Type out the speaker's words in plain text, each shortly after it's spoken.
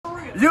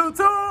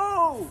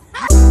YouTube!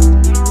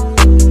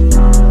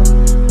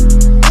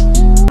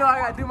 You know I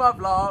gotta do my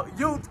vlog.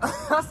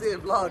 I said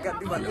vlog, gotta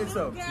do my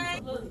intro.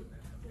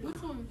 Which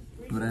one?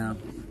 Go down.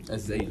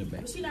 That's Zay in the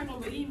back. She not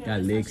gonna believe me.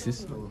 Got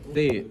Lexus.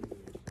 Dead.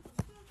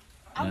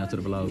 Now to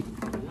the vlog.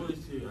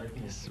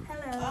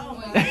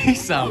 Hello. He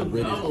sounds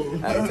British.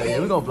 Alright, so yeah,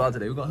 we gonna vlog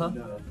today. We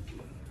gonna,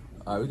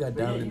 Alright, we got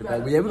Diamond in the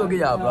back. But yeah, we gonna get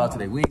y'all a vlog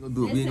today. We ain't gonna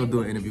do it. We ain't gonna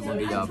do an interview. We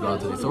gonna get y'all a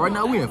vlog today. So right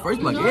now we in first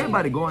block.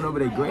 Everybody going over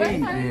their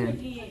grades, man.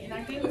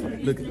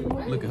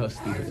 Look at her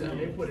stupid,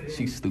 y'all.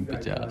 She's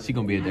stupid, y'all. She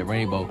gonna be at that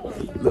Rainbow.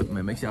 Look,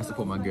 man, make sure y'all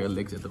support my girl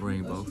Lex at the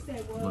Rainbow.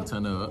 I'm gonna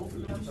turn her up.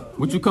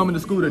 What you coming to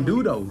school to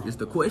do though? Is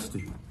the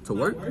question. To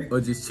work or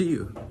just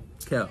chill?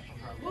 Cap.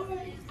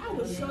 I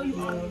will show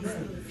you all this.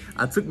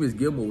 I took Miss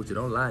Gilmore with you.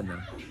 Don't lie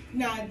now.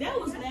 Nah, that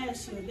was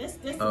last year. That's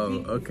Oh, the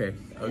big okay,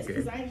 That's okay.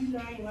 Cause I ain't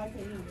like her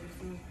either.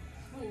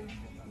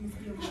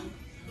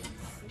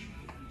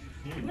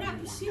 But I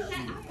passed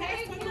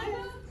her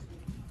class.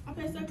 I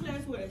passed her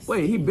class with us.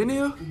 Wait, he been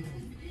here?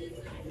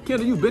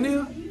 Kendall, you been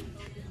here?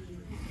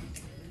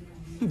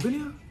 You been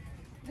here?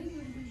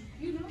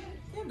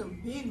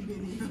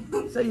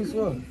 Say you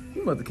swore.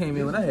 You must have came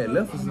in when I had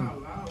left or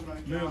something.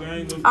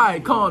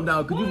 Alright, calm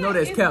down, cause you know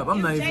that's cap.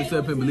 I'm not even sure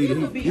if I believe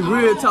it. He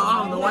real talk. I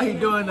don't know why he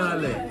doing all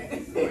that.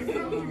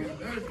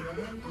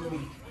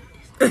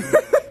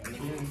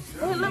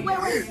 Hey, look,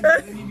 wait.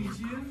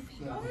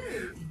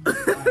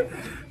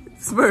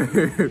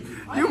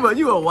 Smurf,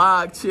 you a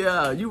wild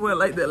child. You weren't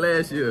like that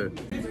last year.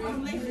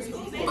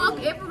 Fuck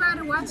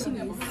everybody watching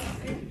you.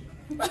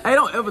 Hey,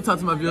 don't ever talk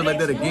to my viewers like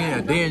that again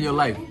a day in your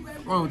life.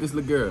 What's wrong with this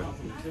little girl?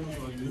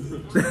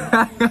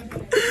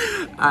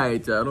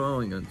 Alright, y'all,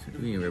 we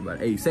ain't worry about it.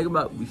 Hey, say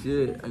goodbye. We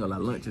should. I ain't gonna lie,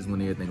 lunch is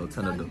when everything gonna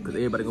turn up though. Cause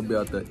everybody gonna be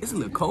out there. It's a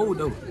little cold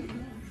though.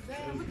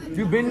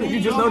 You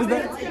just noticed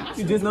that?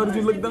 You just noticed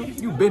you looked dumb?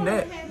 You been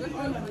that.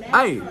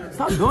 Hey,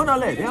 stop doing all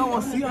that. They don't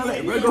wanna see all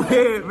that, bro. Go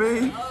ahead,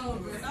 man.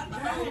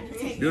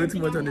 Doing too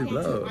much on this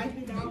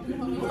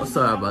vlog. I'm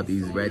sorry about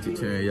these ratchet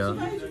turns, y'all.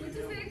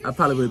 I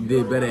probably would have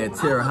did better at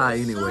Terra High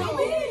anyway.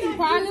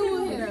 Probably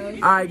would have.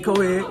 Alright, go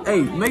ahead.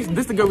 Hey,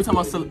 this the girl we talking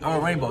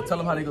about Rainbow. Tell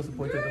them how they go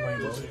support you at the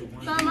Rainbow.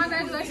 So my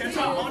graduation is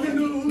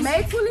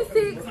May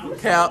 26th.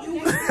 Cap.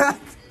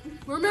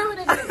 Remember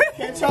that.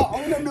 Catch y'all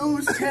on the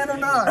news, channel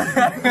 9.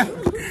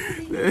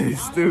 That is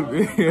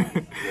stupid.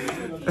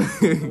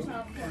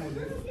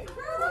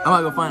 I'm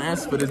gonna go find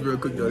answers for this real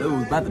quick though. That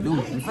was about to do.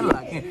 You feel like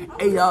I can't.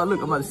 Hey y'all, look,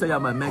 I'm about to show y'all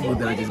my MacBook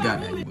that I just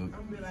got. Yeah,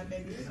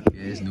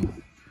 it's new.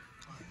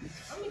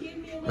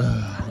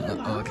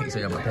 I can't show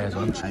y'all my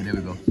password. Alright, there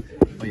we go.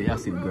 Oh yeah, y'all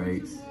see the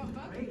grades.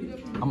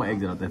 I'm gonna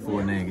exit out that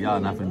full name. Y'all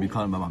not gonna be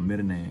calling by my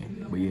middle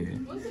name. But yeah,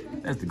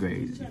 that's the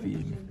grades, you feel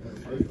me?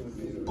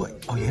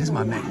 But, oh yeah, this is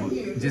my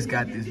MacBook. Just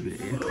got this bit.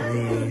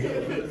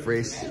 Clean,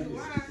 fresh.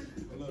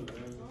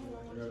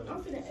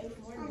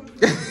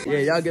 Yeah,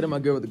 y'all get on my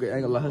girl with the grade. I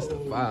ain't gonna lie, her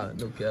stuff fire,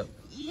 no cap.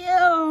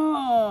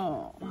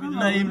 Yo.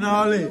 Not even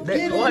all that.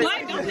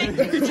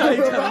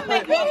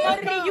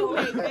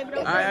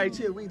 Alright,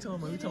 chill. We ain't talking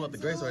about. We talking about the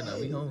grades right now.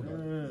 We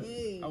home.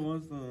 I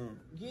want some.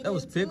 That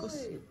was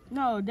pickles.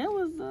 No, that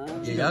was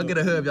Yeah, y'all get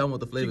a hub if y'all want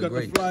the flavor got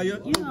grape. the flyer.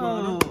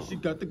 She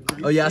got the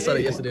green. Oh yeah, I saw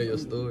that yesterday on your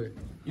story.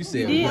 You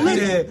said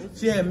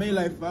She had made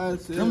like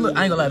 5 cents. I ain't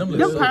gonna lie, them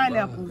look so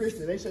pineapple.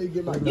 Kristen, they show you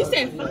get like. You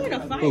said fire or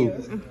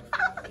fire?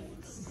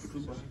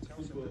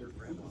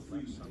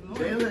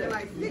 They look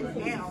like sit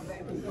down,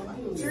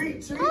 baby.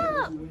 Treat.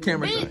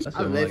 camera shot. That's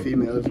what That like.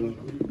 female as well.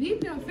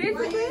 Beat them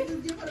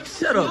physically?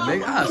 Shut up,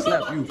 nigga. I'll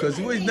slap you, cause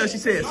you ain't know she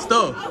said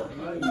stuff.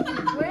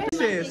 She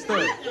said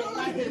stuff.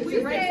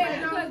 We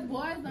said because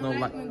boys don't No, like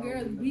like- when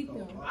girls beat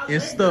them.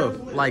 And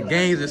stuff. Like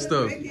games and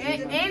stuff.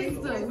 And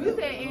stuff. We said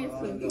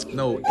and stuff.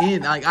 No,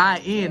 N, like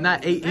I-N,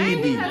 not I ain't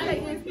A-N-D. hear her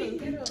say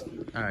and stuff.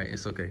 Alright,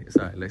 it's okay. It's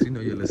alright, Lex. You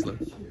know you're a little slow.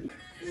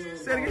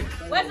 Say it again.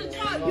 What's the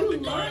job? You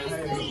learn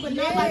stuff, but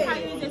not like how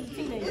you is as a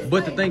teenager.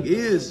 But the thing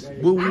is,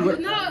 what we were.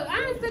 No,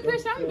 honestly,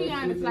 Chris, I'm gonna be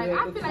honest. Like,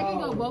 I feel like it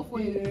go both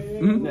ways.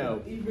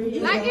 No.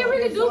 Like, it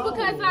really do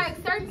because, like,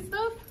 certain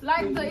stuff,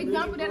 like the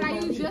example that I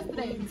used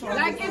yesterday.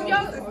 Like, if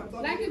your,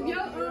 let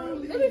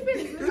me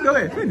finish. Go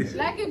ahead, finish.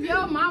 Like, if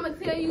your mama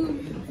tell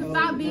you to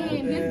stop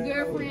being this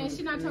girlfriend,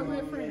 she not your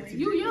real friend.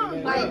 You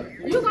young, like,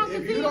 you gonna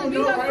continue to be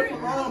her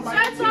friend.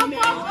 Shut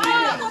your fuck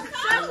up.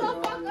 Shut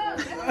your fuck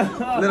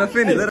up. Let her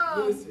finish. Let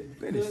her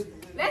finish.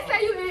 Let's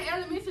say you in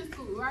elementary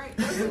school, right?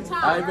 That's your child,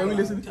 Alright, man, we right?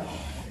 listen.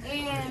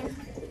 And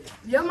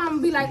your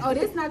mama be like, oh,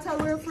 this not your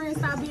real friend,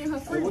 stop being her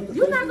friend.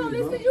 You not gonna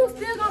listen, you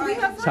still gonna be her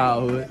friend.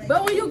 Childhood.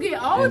 But when you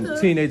get older,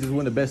 And teenagers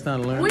when the best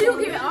time to learn. when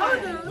you get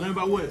older, Learn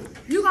about what?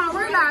 you gonna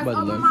realize, About to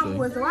oh, my learn mama shit.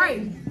 was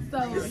right. So,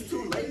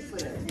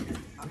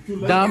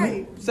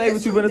 Diamond, say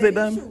what you gonna say,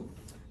 Diamond.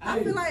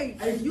 Hey,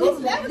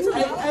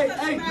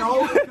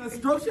 no,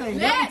 construction ain't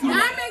let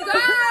Diamond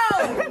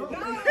go!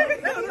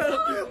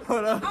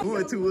 Hold on, we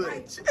went too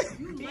much.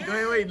 Go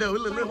ahead, wait, no,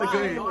 look, go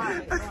ahead.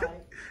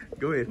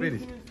 Go ahead,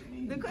 finish.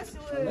 The question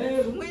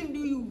was, when do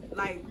you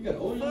like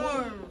form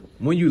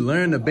when you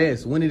learn the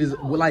best, when it is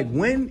like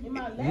when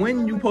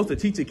you supposed to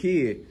teach a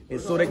kid,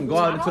 it's so they can go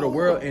out into the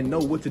world and know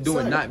what to do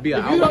and not be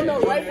an outcast. You don't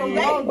know right from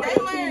wrong. They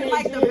learn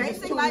like the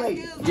basic life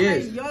skills when they're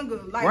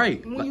younger. Like,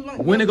 right. When,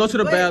 when they go to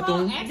the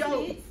bathroom.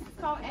 It's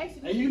called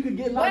accident. And you could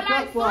get locked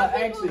up for an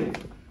accident.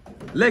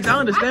 Lex, I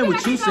understand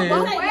what you saying.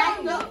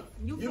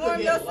 You form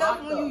yourself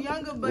when you're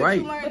younger, but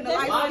right. you learn the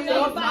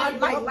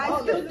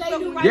life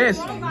skills. Yes,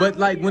 but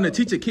like when a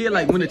teacher kid,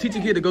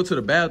 to go to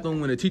the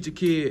bathroom, when a teacher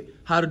kid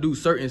how to do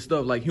certain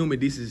stuff like human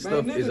decency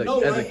stuff is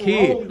as a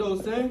kid.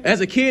 As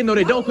a kid, no,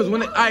 they don't, because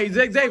when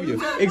Xavier.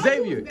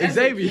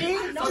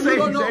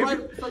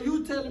 So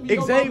you telling me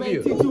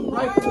Xavier.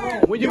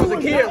 When you was a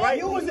kid, right?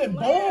 You wasn't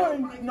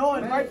born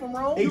knowing right from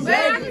wrong.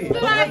 Exactly.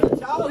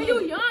 When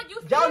you young,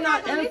 y'all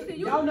not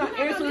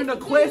answering the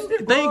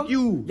question. Thank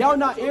you. Y'all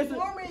not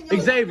answering.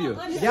 Xavier.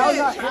 Y'all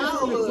not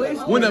answering the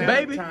question. When a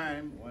baby.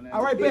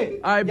 All right, bet.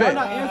 I bet. Y'all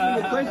not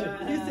answering the question.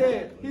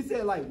 He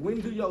said, like,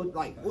 when do your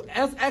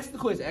ask the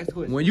question. Ask the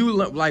question. When you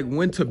like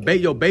when to bait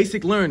your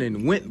basic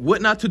learning,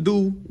 what not to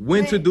do,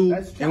 when to do,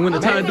 and when the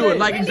time to do it.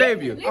 Like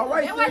Xavier. All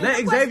right,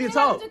 let Xavier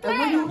talk.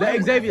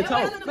 Let Xavier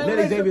talk.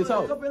 Let Xavier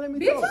talk.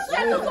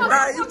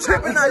 Nah, you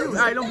tripping now? All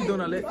right, don't be doing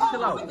that. Let's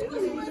chill out. It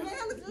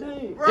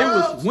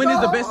was when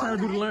is the best time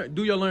to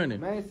do your learning?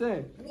 Man,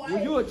 son,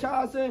 when you a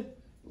child, son.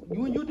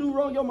 When you do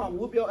wrong, your mom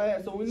whoop your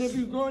ass. So whenever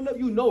you growing up,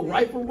 you know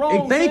right from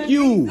wrong. Hey, thank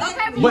you.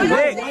 But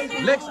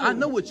Lex, I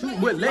know what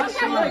Lex.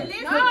 No,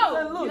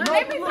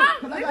 let me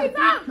talk.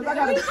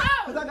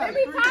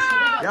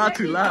 Y'all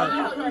too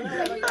loud. Man,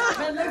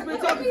 let's be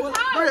talking.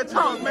 Real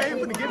talk, man.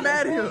 You finna get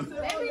mad at him.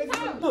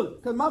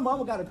 Look, cause my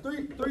mama got a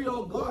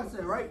three-year-old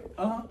godson, right?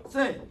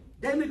 Son,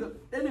 that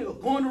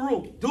nigga go in the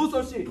room, do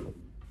some shit.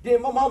 Then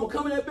my mama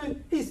coming at me,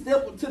 he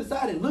step to the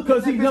side and look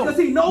at me because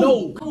he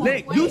knows. No,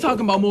 you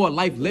talking about more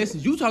life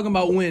lessons. You talking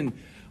about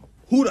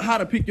how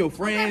to pick your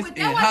friends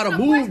and how to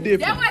move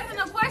different. That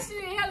wasn't a question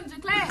in Helen's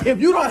class. If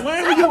you don't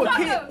learn when you a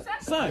kid,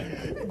 son,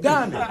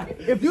 Diamond,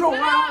 if you don't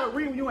learn how to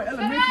read when you in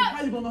elementary,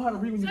 how you gonna know how to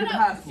read when you get to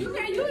high school?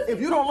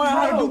 If you don't learn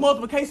how to do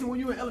multiplication when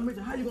you in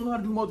elementary, how you gonna know how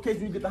to do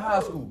multiplication when you get to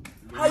high school?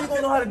 How you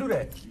gonna know how to do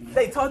that?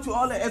 They taught you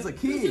all that as a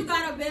kid. You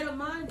got a better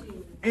mind.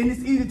 And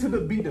it's easy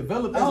to be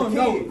developed as a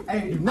kid.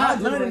 Hey, you're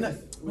not learning that.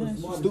 Man,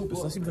 she's stupid.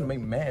 So she's gonna make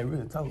me mad,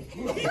 really talk.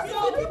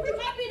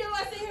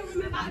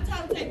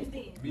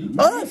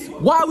 Us?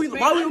 Why we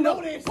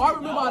remember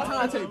our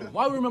timetable?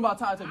 Why we remember our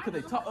timetable?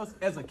 Because they taught us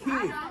as a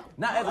kid,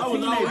 not as a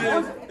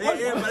teenager.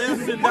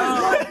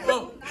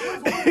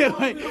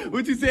 Wait,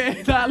 what you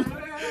said, Tyler?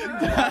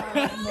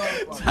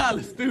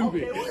 Tyler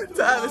stupid.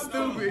 Tyler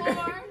stupid.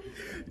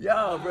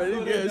 Y'all,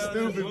 bro, this guy's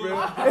stupid, bro.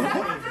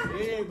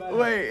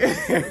 Wait.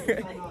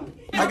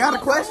 I got a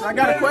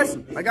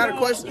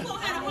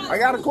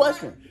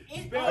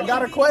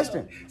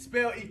question.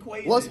 Spell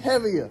equation. What's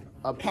heavier,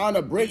 a pound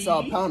of bricks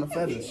or a pound of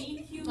feathers?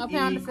 A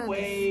pound of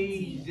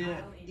feathers.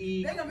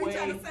 They're gonna be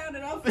trying to sound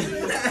it off.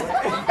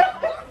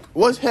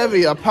 What's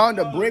heavier, a pound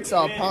of bricks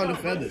or a pound of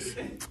feathers?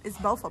 It's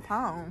both a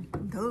pound.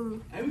 Duh.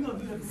 Hey, we gonna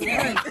do that.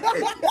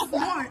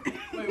 Smart.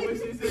 Wait, what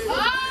she said?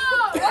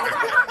 Oh!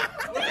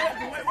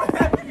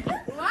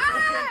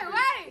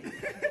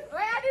 Wait,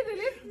 I need to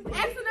listen.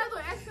 Ask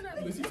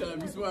another one. She trying to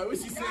be smart. What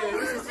she said?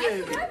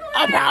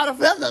 A pound of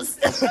feathers.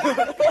 Ask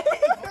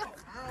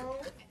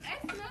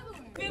another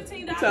one.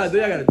 $15. Tyler,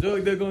 y'all got a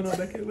joke there going on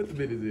back here? What the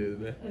business is,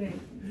 man? Okay,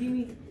 give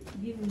me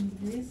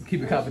this.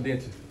 Keep it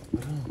confidential.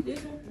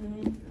 This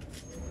one?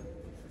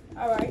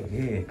 All right.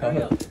 Yeah, come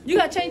on. You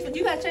got change for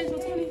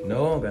 20? No, I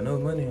don't got no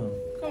money on.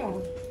 Come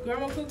on.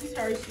 Grandma cookies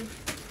Hershey.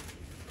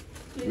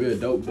 Real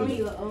dope, though.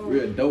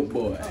 Real dope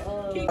boy.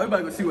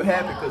 Everybody gonna see what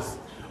happened, because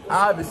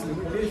obviously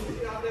we missed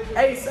it.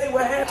 Hey, say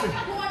what happened.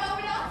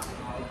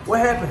 What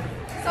happened?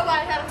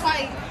 Somebody had a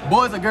fight.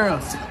 Boys or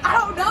girls? I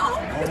don't know.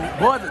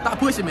 Boys, stop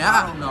pushing me.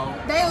 I don't know.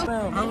 I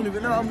don't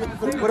even know. I'm looking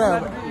for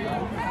whatever.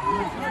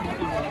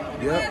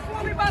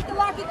 Yep. We about to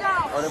lock it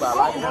down. Oh, they about to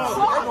lock it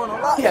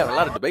down. We have a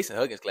lot of debates in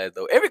Huggins class,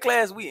 though. Every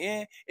class we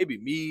in, it be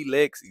me,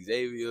 Lex,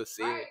 Xavier,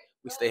 Sid.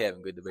 We stay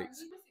having good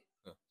debates.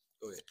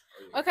 Go ahead.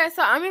 Okay,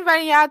 so I'm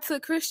inviting y'all to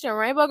Christian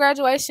Rainbow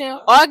graduation,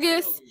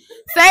 August.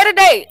 Say the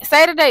date.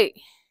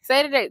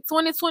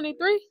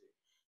 2023.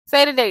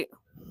 Say the date.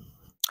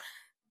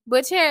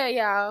 But yeah,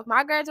 y'all,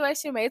 my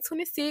graduation May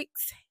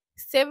 26th,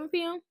 7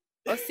 p.m.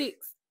 or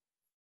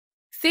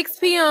 6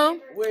 p.m.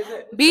 Where is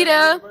it? Be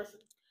there.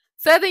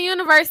 Southern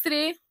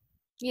University.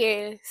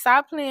 Yeah,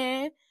 stop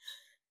playing.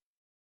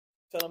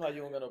 Tell them how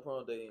you don't got no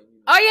prom day.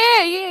 Oh,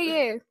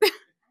 yeah.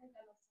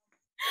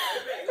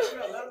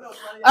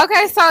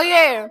 Okay, so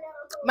yeah,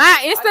 my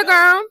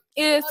Instagram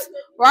is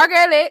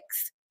RawGirlX,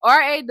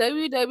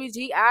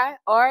 RAWWGIRLLEX.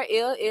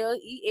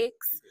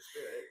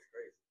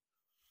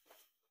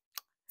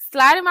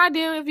 Slide in my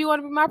DM if you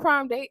want to be my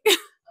prom date.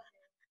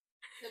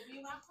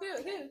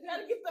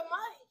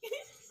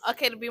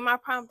 Okay, to be my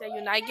prom date,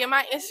 you gotta get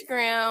my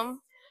Instagram.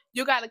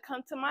 You gotta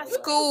come to my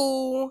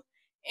school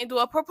and do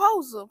a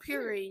proposal.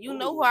 Period. You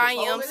know who I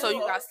am, so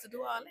you got to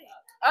do all that.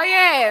 Oh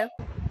yeah.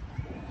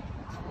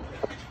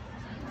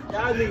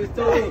 Y'all niggas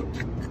told.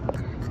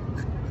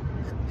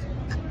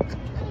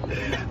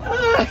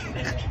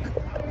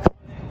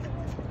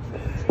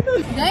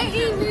 They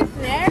eat this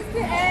nasty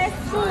ass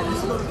food.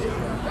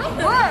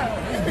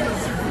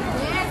 What?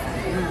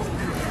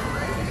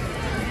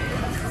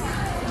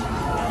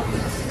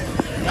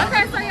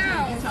 Okay, so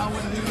y'all.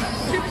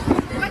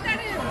 What that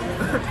is?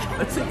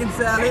 A chicken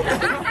salad.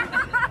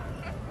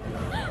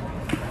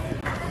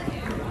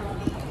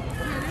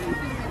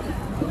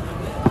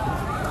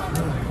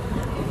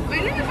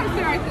 Wait, let me come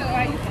sit right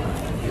there.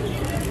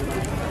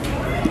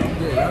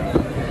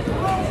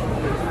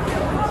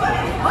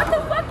 What the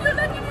fuck you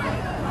looking at?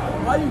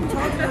 Why you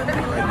talking to me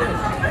like that?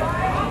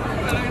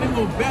 I ain't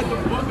gonna bet the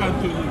fuck out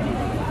to you.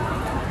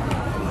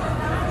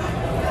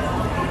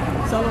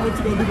 Tell them what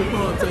you gonna do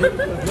before, Taylor.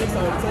 Next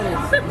time, tell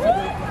us.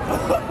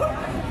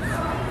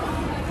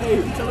 Hey,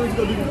 tell them what you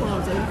gonna do before,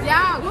 Taylor.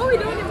 Yeah, what we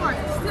doing tomorrow?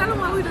 Tell them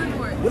what we doing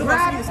tomorrow. What about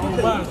seeing skip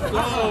day? My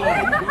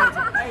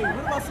Hey,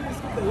 what about seeing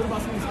skip day? What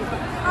about seeing skip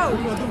day? Oh, What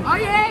you gonna do? oh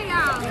yeah,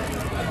 y'all.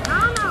 I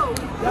don't know.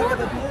 Y'all got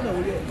that plan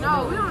over there? No,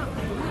 we don't.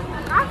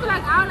 I feel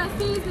like all the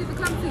seeds need to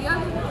come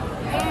together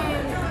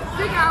and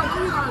figure out what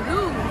we're gonna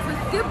do to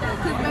skip them.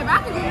 Cause baby, I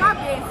can be in my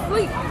bed and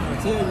sleep. I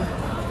tell you.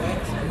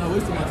 Facts. I'm not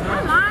wasting my I'm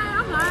time. lying.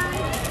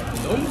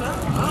 No, you're not.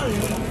 I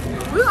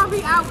ain't. We're gonna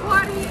be out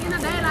partying in the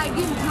daylight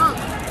getting drunk.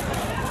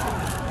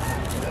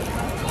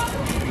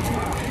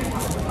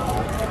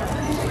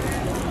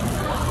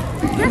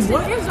 It's your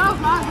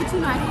vlog, but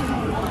you're not in.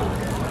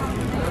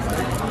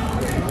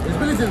 It's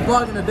really just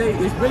vlogging the day.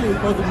 It's really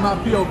supposed to be my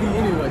POV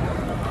anyway.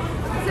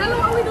 Tell them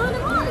what we doing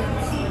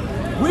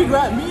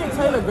tomorrow. Me and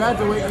Taylor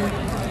graduating.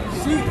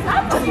 She.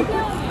 Stop fucking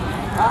playing.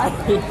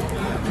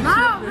 No,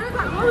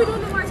 what we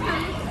doing tomorrow,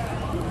 Taylor?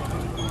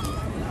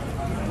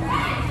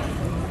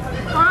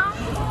 Huh?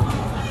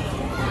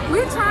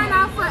 We're trying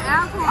out for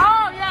alcohol.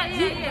 Oh, yeah.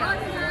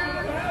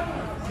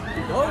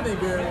 Golden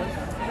girl.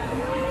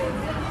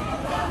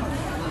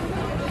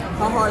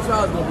 How hard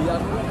y'all gonna be?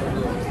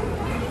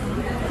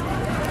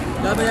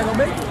 Y'all think y'all gonna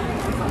make it?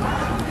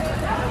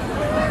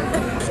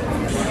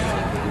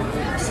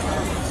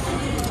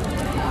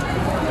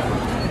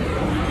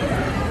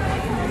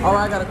 All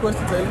right, I got a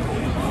question, Taylor.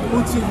 Who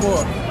cheat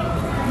more?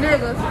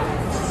 Niggas.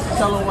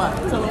 Tell them why.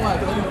 Tell them why.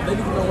 They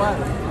need to know why.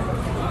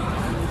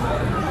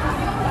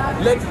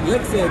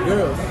 Lex said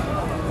girls.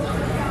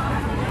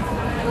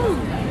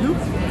 You?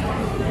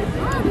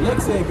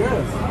 Lex said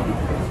girls.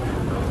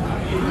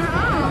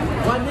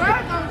 Why nigga?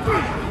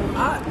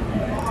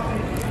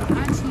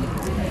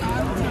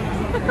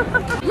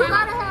 You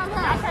gotta have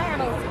that. I can't have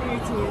no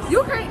experiences. You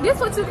can't. This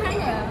what you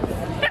can't have.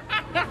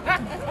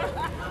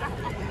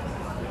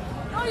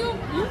 Oh,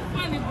 you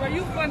funny, bro.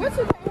 You funny. What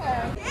you can't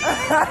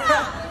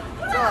have?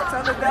 No,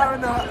 turn it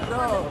down. No.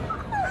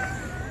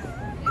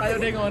 How your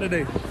day going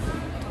today?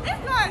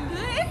 It's not good.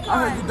 It's I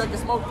heard you ducking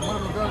smoke from one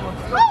of the girls.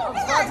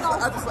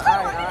 I'm just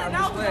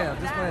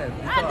playing.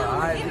 I do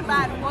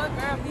anybody, one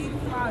girl, beauty,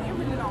 small, it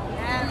really don't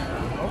matter.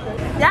 Okay.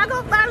 Y'all go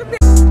follow me.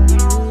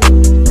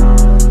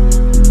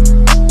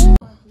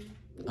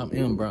 I'm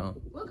M Brown.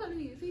 What color is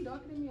he? Is he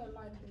darker than me or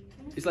lighter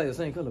than me? It's like the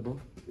same color, bro.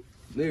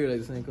 Literally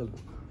like the same color.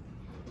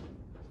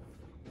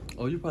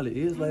 Oh, you probably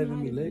is lighter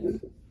than me, Lex.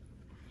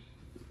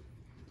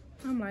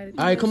 I'm lighter.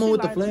 All right, come on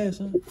with the flash,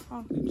 huh?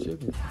 You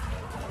tripping.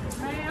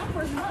 Man, I'm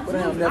pushing up. What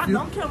damn nephew? I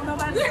don't care what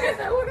nobody says.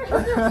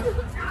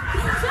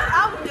 Shut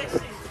up with that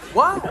shit.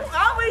 Why? You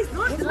always do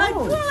it. What's Like,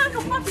 wrong? you look like a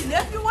puppy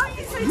nephew. Why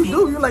you say You do.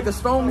 You like a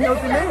strong,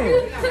 healthy man.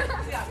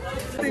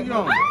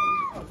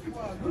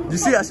 You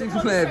see how she be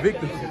playing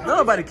victim. Don't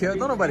nobody care.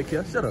 Don't nobody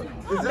care. Shut up.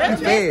 You fed.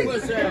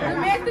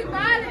 Domestic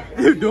violence.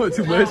 You doing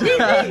too much. You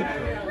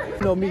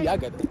know me. I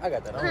got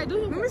that. Okay, do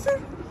you? Let me see.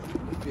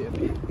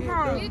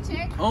 Get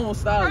checked. On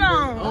style,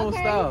 bro. On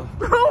Okay. style.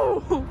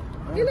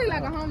 You look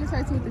like a homeless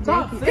person with the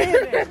Stop jacket. saying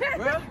that,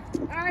 bro.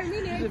 All right, me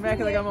next. Just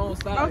acting like I'm on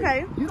style.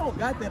 Okay. You don't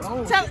got that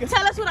on. Tell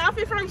us what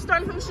outfit from.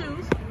 Starting from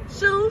shoes.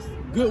 Shoes.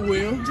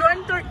 Goodwill.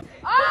 Jordan 3. We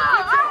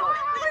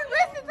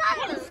missing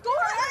Tyler.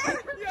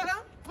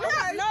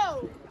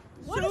 No.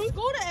 What is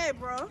Scooter at,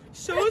 bro?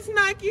 Shoes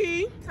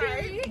Nike,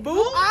 Tight.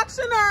 boot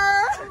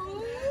auctioneer,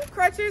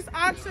 crutches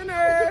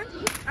auctioneer,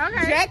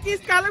 Okay.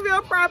 jacket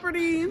Scotlandville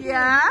property,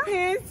 Yeah.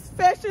 pants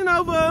Fashion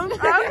Nova,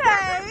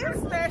 Okay.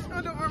 slash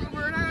Under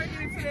Armour. I'll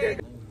get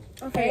into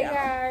that. Hey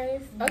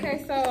guys.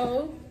 Okay,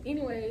 so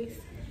anyways,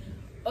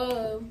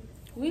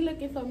 we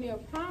looking for me a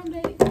prom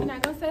date. We're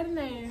not gonna say the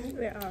name,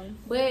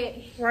 but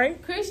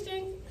Right?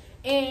 Christian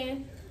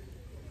and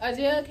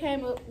Adele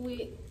came up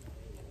with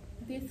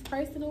this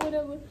person or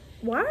whatever.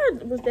 Why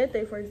was that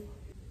day first?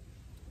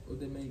 What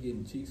that man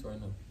getting cheeks right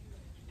now?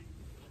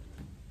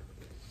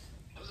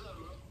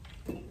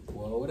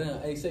 Well, what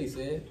that? Hey,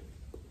 said.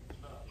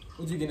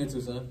 What you getting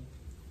into, son?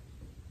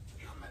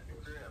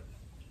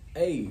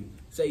 Hey,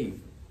 say,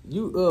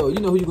 you know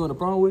who you going to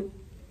prom with?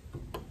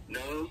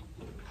 No.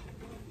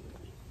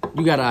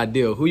 You got an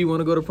idea who you want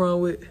to go to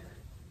prom with?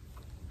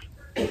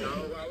 No,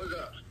 why was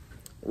up?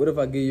 What if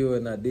I give you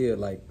an idea,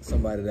 like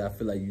somebody that I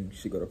feel like you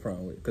should go to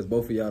prom with? Because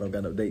both of y'all don't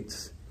got no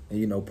dates. And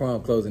you know,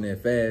 prom closing in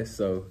fast,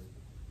 so.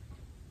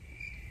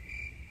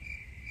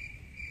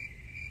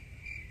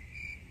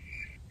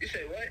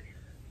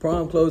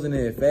 Prom closing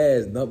in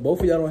fast. No, both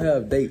of y'all don't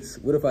have dates.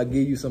 What if I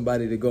give you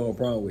somebody to go on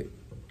prom with?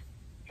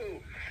 Who?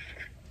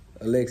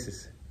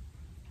 Alexis.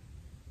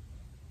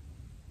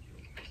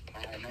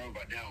 I don't know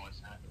about that one,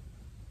 son.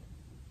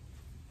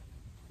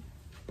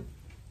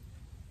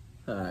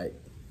 Alright.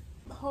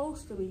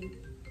 Supposed to be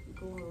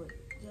going with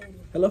Jalen.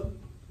 Hello?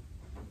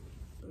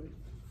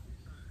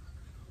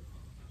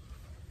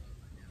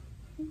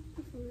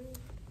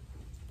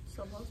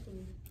 Supposed to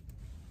be.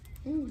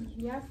 Y'all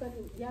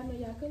know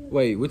y'all couldn't.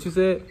 Wait, what you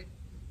said?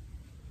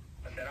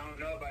 I said, I don't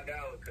know about that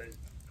one because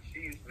she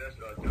used to mess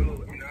with a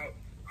dude, you know?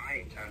 I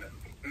ain't trying to.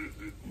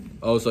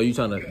 Oh, so you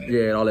trying to,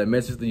 yeah, all that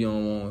message that you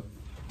don't want.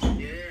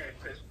 Yeah,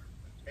 because.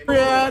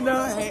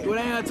 Brianna, hey, what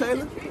ain't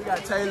Taylor? We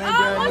got Taylor and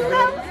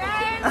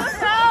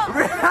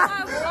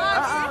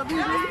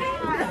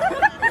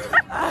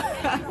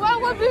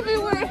What BB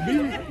with?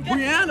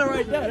 Brianna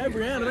right there. That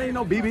Brianna, that ain't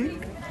no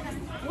BB.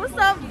 What's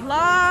up,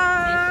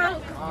 vlog?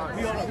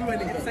 We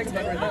waiting to get sex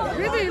back right now.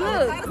 BB,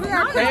 look. We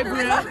got Hey,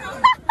 Brianna.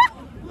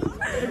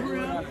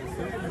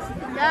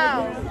 Yo.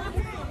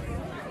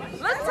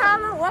 Look,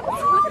 Tyler. Welcome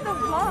to look at the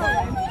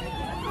vlog.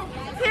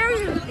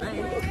 Period.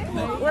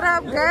 What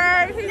up,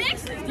 gang?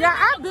 Yeah,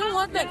 I do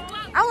want that.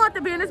 I want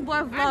to be in this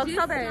boy vlog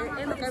so bad.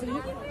 And look at me.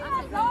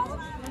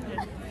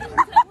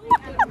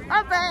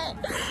 I'm bad.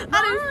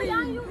 I didn't see you.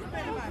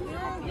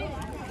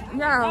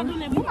 Yo,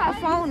 who my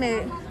phone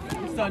at?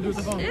 What's time to do with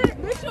the phone?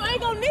 Bitch, you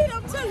ain't gonna need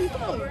them too.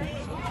 Come on.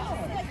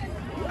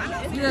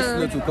 It's a Yeah.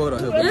 little too cold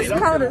out here. It's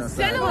cold as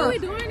Tell them fuck. what we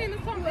doing in the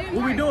summer.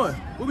 What we doing?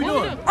 What we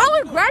doing? Oh,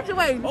 we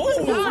graduating. Oh,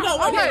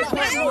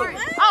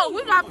 Oh,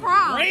 we got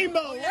prom.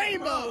 Rainbow. Hey,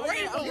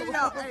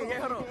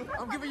 hold on.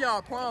 I'm giving y'all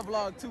a prom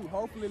vlog too.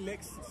 Hopefully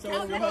Lex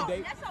showing me her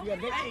date. You got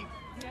a date?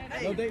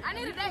 No date? I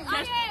need a date.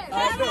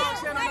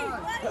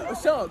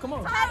 Sean, come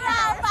on.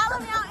 Follow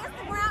me on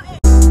Instagram.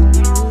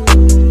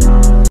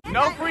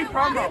 No free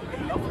promo.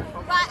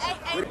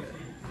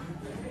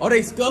 Oh,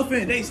 they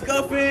scuffing.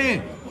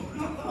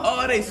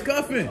 Oh, they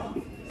scuffing.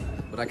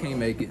 But I can't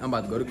make it. I'm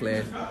about to go to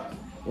class.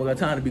 We got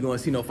time to be going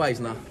to see no fights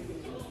now.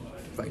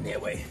 Fight that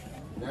way.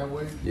 That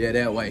way? Yeah,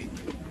 that way.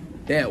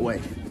 That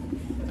way.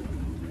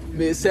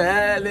 Miss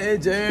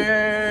Salinger.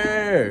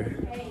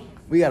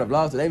 We got a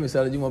vlog today, Miss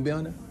Salinger. You want to be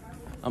on there?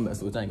 I'm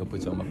messing with you. I ain't going to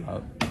put you on my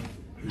vlog.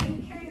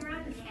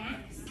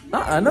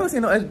 I never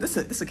seen no.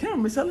 This a camera,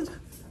 Miss Salinger.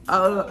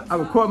 I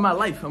record my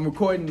life. I'm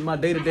recording my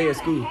day-to-day at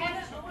school.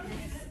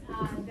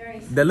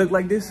 That look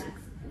like this?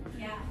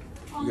 Yeah.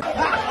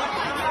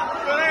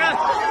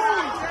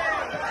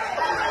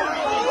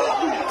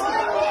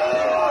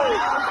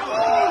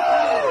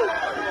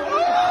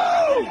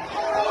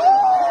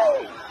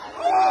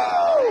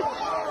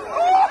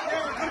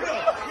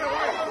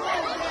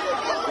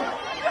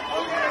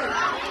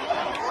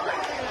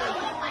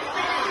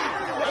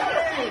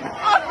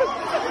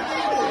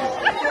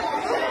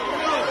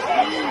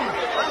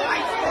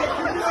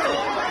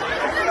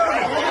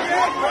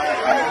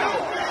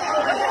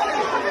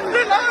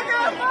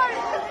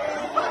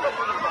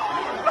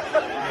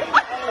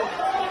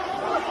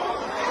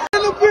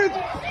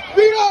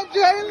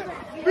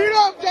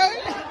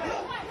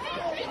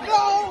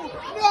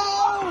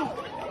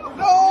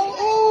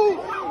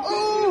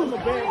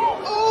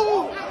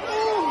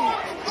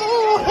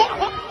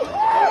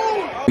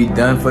 We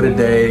done for the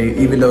day.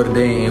 Even though the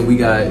day ain't, we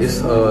got it's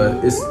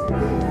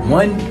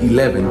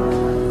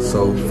 1:11.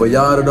 So for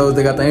y'all of those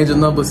that got the angel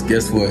numbers,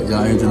 guess what?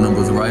 Y'all angel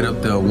numbers right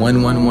up there.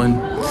 111.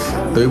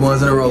 3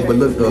 ones in a row. But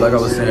look though, like I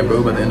was saying,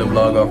 bro, we're about to end the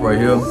vlog off right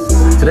here.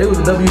 Today was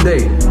a W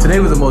day. Today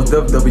was the most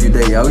W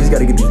day. I always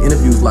gotta get these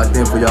interviews locked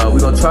in for y'all.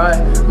 We're gonna try.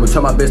 I'm gonna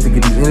try my best to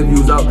get these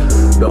interviews out.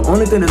 The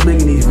only thing that's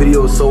making these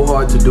videos so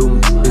hard to do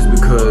is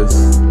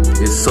because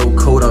it's so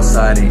cold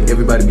outside and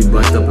everybody be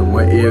bunched up in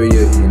one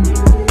area, and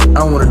I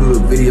don't want to do a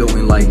video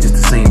in like just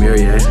the same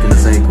area asking the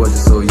same question.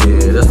 So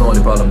yeah, that's the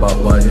only problem about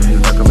why the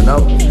videos not coming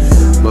out.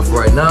 But for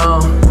right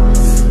now,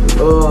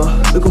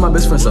 look what my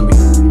best friend sent me.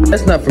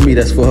 That's not for me,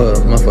 that's for her.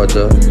 My fault,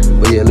 y'all.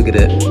 But yeah, look at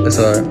that. That's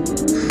alright.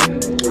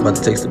 I'm about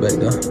to text it back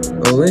now.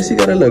 Oh, and she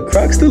got her little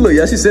Crocs too. Look,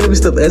 y'all, she sending me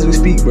stuff as we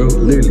speak, bro.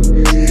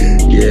 Literally.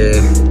 Yeah.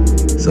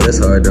 So that's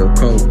hard though.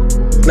 Chrome.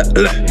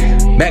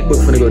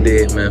 MacBook finna go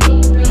dead, man.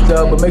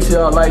 So, but make sure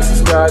y'all like,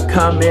 subscribe,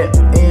 comment,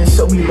 and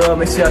show me love.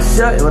 Make sure y'all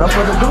share. And what I'm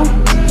supposed to do,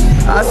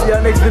 I'll see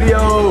y'all next video.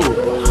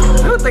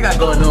 I don't think I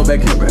going on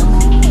back here, bro.